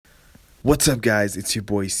What's up, guys? It's your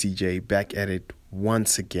boy CJ back at it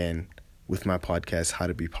once again with my podcast, How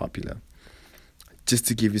to Be Popular. Just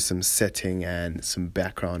to give you some setting and some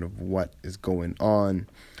background of what is going on,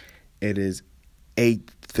 it is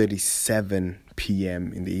 8:37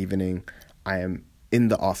 p.m. in the evening. I am in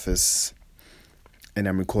the office and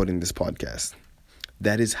I'm recording this podcast.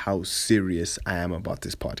 That is how serious I am about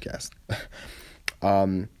this podcast.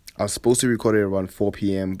 I was supposed to record it around 4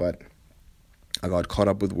 p.m., but I got caught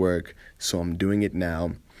up with work, so I'm doing it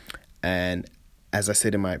now. And as I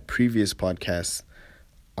said in my previous podcast,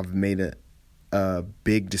 I've made a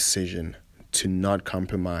big decision to not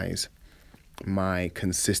compromise my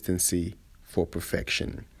consistency for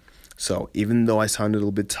perfection. So even though I sound a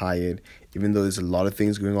little bit tired, even though there's a lot of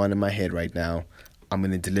things going on in my head right now, I'm going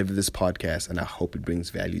to deliver this podcast and I hope it brings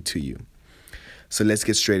value to you. So let's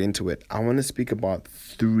get straight into it. I want to speak about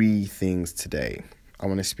 3 things today. I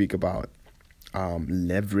want to speak about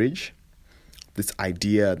leverage, this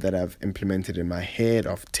idea that I've implemented in my head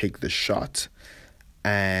of take the shot,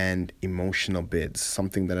 and emotional bids,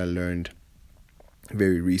 something that I learned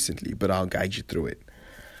very recently, but I'll guide you through it.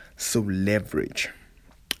 So leverage.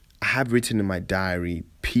 I have written in my diary,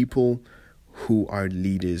 people who are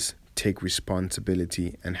leaders take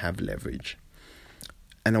responsibility and have leverage.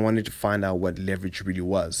 And I wanted to find out what leverage really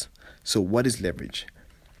was. So what is leverage?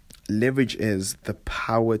 Leverage is the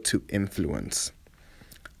power to influence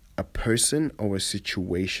a person or a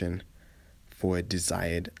situation for a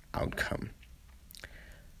desired outcome.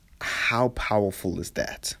 How powerful is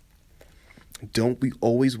that? Don't we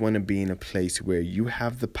always want to be in a place where you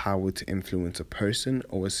have the power to influence a person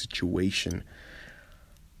or a situation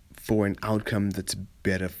for an outcome that's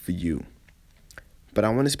better for you? But I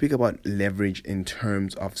want to speak about leverage in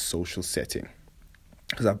terms of social setting,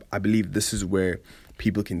 because I believe this is where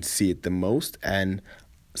people can see it the most, and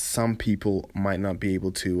some people might not be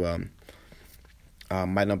able to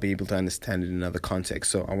understand it in another context.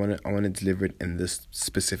 So I want to deliver it in this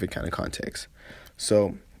specific kind of context.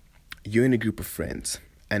 So you're in a group of friends,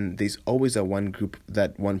 and there's always that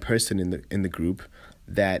one person in the group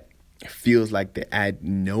that feels like they add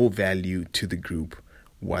no value to the group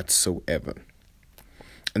whatsoever.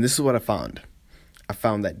 And this is what I found. I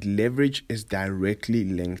found that leverage is directly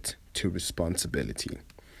linked to responsibility.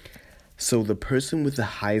 So the person with the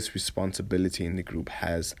highest responsibility in the group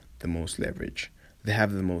has the most leverage. They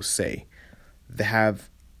have the most say. They're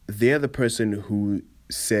the person who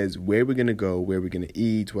says where we're going to go, where we're going to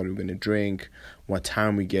eat, what we're going to drink, what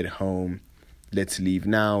time we get home. Let's leave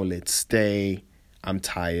now, let's stay. I'm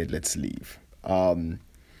tired, let's leave. They're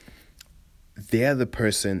the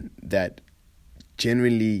person that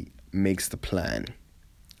generally makes the plan.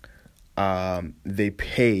 They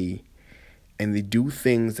pay and they do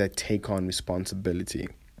things that take on responsibility.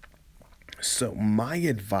 So my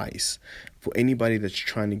advice for anybody that's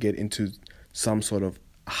trying to get into some sort of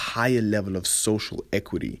higher level of social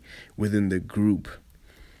equity within the group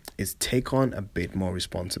is take on a bit more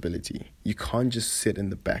responsibility. You can't just sit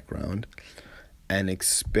in the background and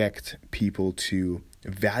expect people to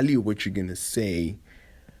value what you're going to say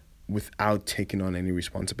without taking on any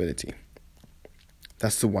responsibility.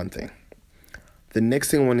 That's the one thing. The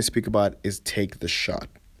next thing I want to speak about is take the shot.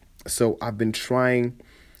 So I've been trying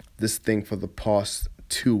this thing for the past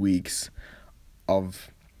 2 weeks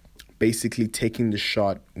of basically taking the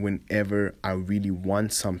shot whenever I really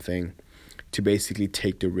want something, to basically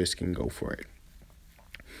take the risk and go for it.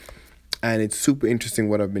 And it's super interesting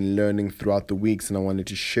what I've been learning throughout the weeks, and I wanted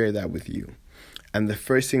to share that with you. And the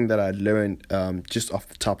first thing that I learned just off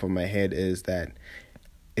the top of my head is that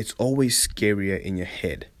it's always scarier in your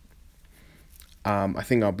head. I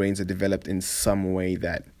think our brains are developed in some way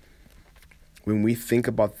that when we think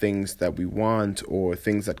about things that we want or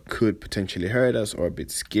things that could potentially hurt us or a bit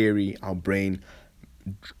scary, our brain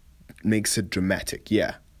makes it dramatic.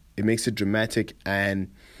 Yeah, it makes it dramatic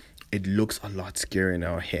and it looks a lot scarier in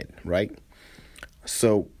our head, right?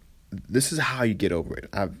 So this is how you get over it.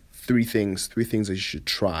 I have 3 things that you should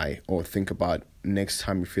try or think about next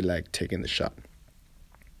time you feel like taking the shot.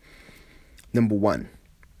 Number 1,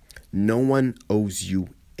 no one owes you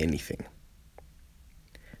anything.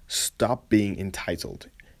 Stop being entitled.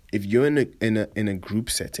 If you're in a group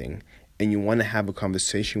setting and you want to have a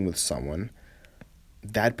conversation with someone,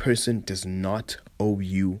 that person does not owe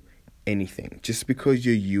you anything. Just because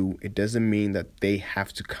you're you, it doesn't mean that they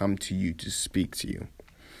have to come to you to speak to you.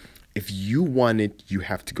 If you want it, you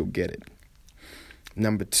have to go get it.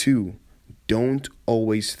 Number 2, don't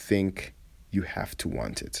always think you have to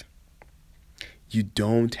want it. You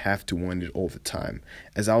don't have to want it all the time.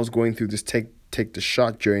 As I was going through this take the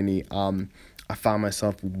shot journey, I found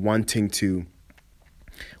myself wanting to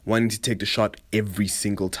wanting to take the shot every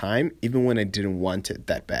single time, even when I didn't want it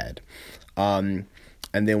that bad.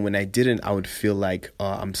 And then when I didn't, I would feel like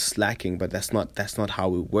I'm slacking, but that's not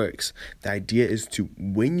how it works. The idea is to,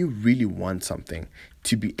 when you really want something,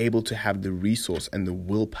 to be able to have the resource and the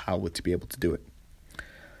willpower to be able to do it.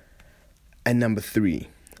 And number 3,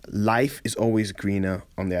 life is always greener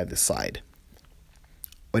on the other side.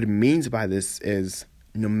 What it means by this is,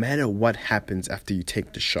 no matter what happens after you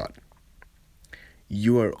take the shot,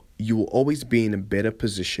 you will always be in a better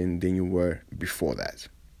position than you were before that.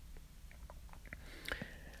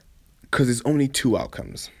 Because there's only 2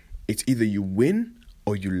 outcomes. It's either you win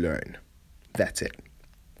or you learn. That's it.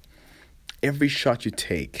 Every shot you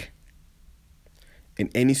take in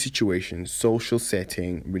any situation, social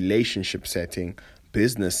setting, relationship setting,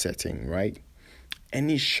 business setting, right?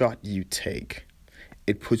 Any shot you take,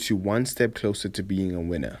 it puts you one step closer to being a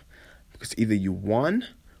winner. Because either you won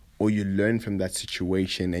or you learn from that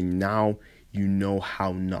situation, and now you know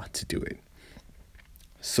how not to do it.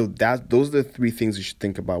 So those are the 3 things you should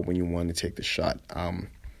think about when you want to take the shot.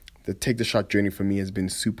 The take the shot journey for me has been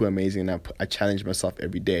super amazing, and I challenge myself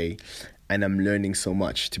every day, and I'm learning so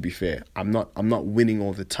much. To be fair, I'm not winning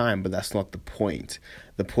all the time, but that's not the point.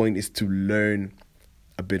 The point is to learn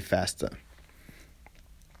a bit faster.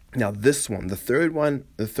 Now this one, the third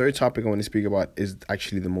topic I want to speak about is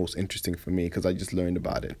actually the most interesting for me, because I just learned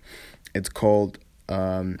about it. It's called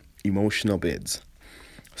emotional bids.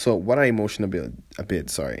 So what are emotional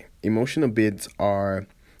bids? Emotional bids are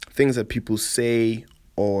things that people say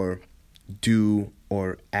or do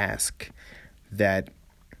or ask that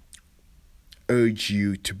urge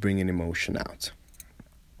you to bring an emotion out.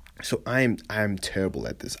 So I am terrible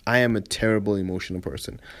at this. I am a terrible emotional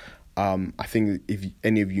person. I think if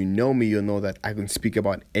any of you know me, you'll know that I can speak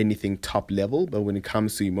about anything top level, but when it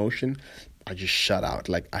comes to emotion, I just shut out.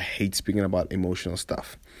 Like, I hate speaking about emotional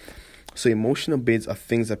stuff. So emotional bids are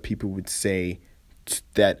things that people would say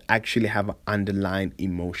that actually have an underlying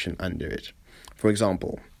emotion under it. For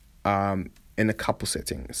example, in a couple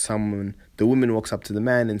setting, the woman walks up to the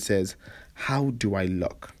man and says, "How do I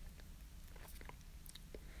look?"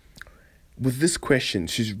 With this question,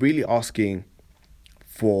 she's really asking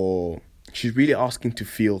to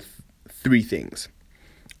feel 3 things.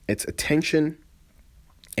 It's attention,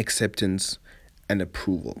 acceptance, and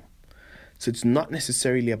approval. So it's not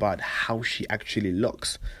necessarily about how she actually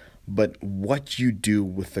looks, but what you do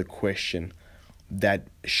with the question that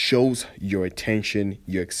shows your attention,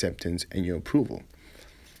 your acceptance, and your approval.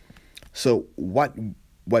 So what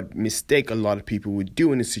mistake a lot of people would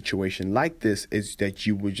do in a situation like this is that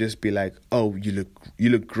you would just be like, "Oh, you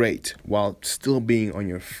look great," while still being on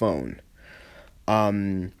your phone.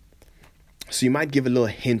 So you might give a little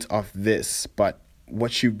hint of this, but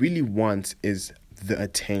what she really wants is the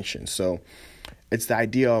attention. So it's the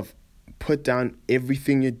idea of, put down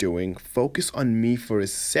everything you're doing, focus on me for a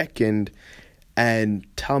second, and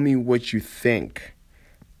tell me what you think.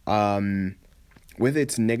 Whether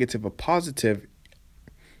it's negative or positive,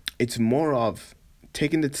 it's more of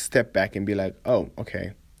taking the step back and be like, "Oh,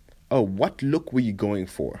 okay. Oh, what look were you going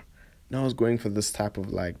for?" "No, I was going for this type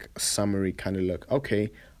of like summery kind of look."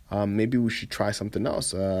 "Okay, maybe we should try something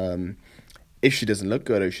else." If she doesn't look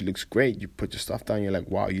good or if she looks great, you put your stuff down. You're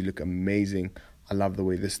like, "Wow, you look amazing. I love the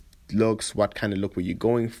way this looks. What kind of look were you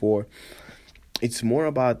going for?" It's more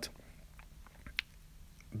about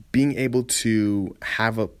being able to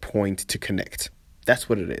have a point to connect. That's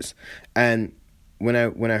what it is. And when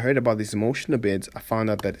I heard about these emotional bids, I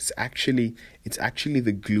found out that it's actually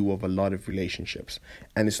the glue of a lot of relationships.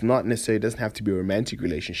 And it's not necessarily, it doesn't have to be a romantic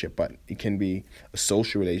relationship, but it can be a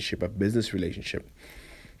social relationship, a business relationship.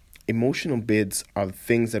 Emotional bids are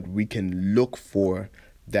things that we can look for,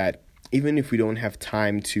 that even if we don't have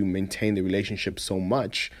time to maintain the relationship so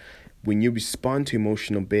much, when you respond to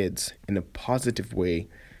emotional bids in a positive way,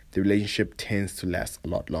 the relationship tends to last a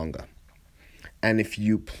lot longer. And if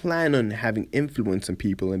you plan on having influence on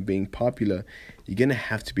people and being popular, you're going to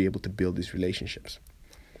have to be able to build these relationships.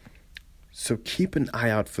 So keep an eye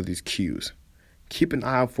out for these cues. Keep an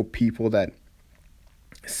eye out for people that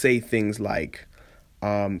say things like,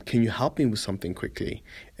 "Can you help me with something quickly?"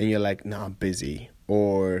 And you're like, "No, I'm busy."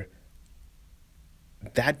 Or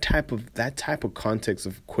that type of context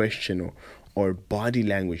of question or body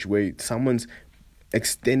language where someone's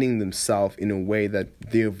extending themselves in a way that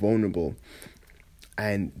they're vulnerable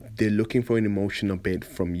and they're looking for an emotional bid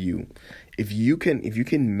from you. If you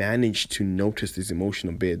can manage to notice these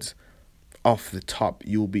emotional bids off the top,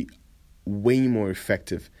 you'll be way more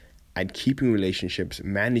effective at keeping relationships,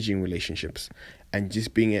 managing relationships, and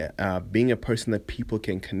just being a person that people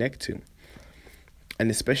can connect to. And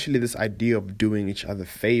especially this idea of doing each other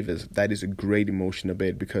favors, that is a great emotional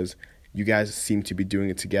bit because you guys seem to be doing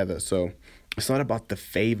it together. So it's not about the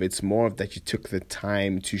favor. It's more of that you took the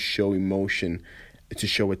time to show emotion, to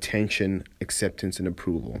show attention, acceptance, and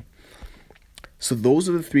approval. So those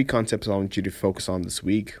are the 3 concepts I want you to focus on this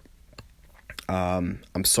week. I'm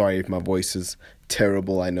sorry if my voice is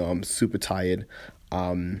terrible. I know I'm super tired.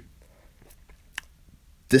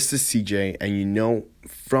 This is CJ, and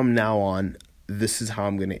from now on, this is how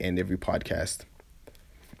I'm going to end every podcast.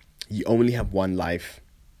 You only have one life,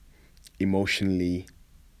 emotionally,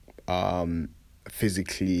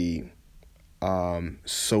 physically,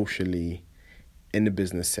 socially, in a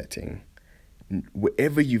business setting.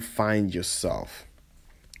 Wherever you find yourself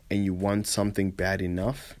and you want something bad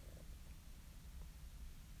enough,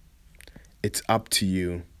 it's up to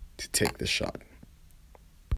you to take the shot.